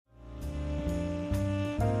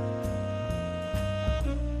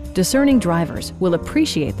discerning drivers will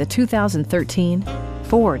appreciate the 2013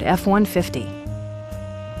 Ford F-150.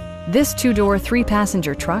 This two-door,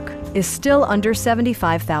 three-passenger truck is still under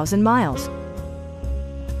 75,000 miles.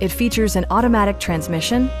 It features an automatic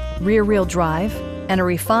transmission, rear-wheel drive, and a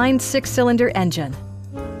refined six-cylinder engine.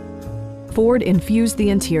 Ford infused the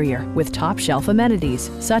interior with top-shelf amenities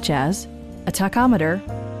such as a tachometer,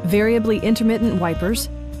 variably intermittent wipers,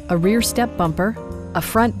 a rear step bumper, a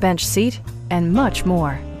front bench seat, and much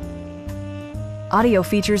more. Audio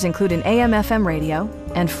features include an AM/FM radio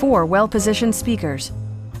and 4 well-positioned speakers.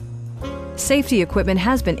 Safety equipment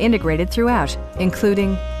has been integrated throughout,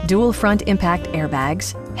 including dual front impact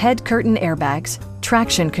airbags, head curtain airbags,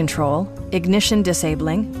 traction control, ignition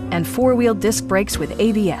disabling, and 4-wheel disc brakes with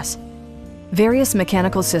ABS. Various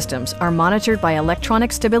mechanical systems are monitored by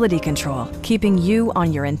electronic stability control, keeping you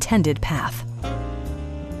on your intended path.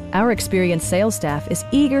 Our experienced sales staff is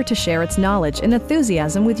eager to share its knowledge and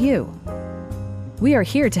enthusiasm with you. We are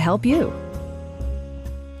here to help you.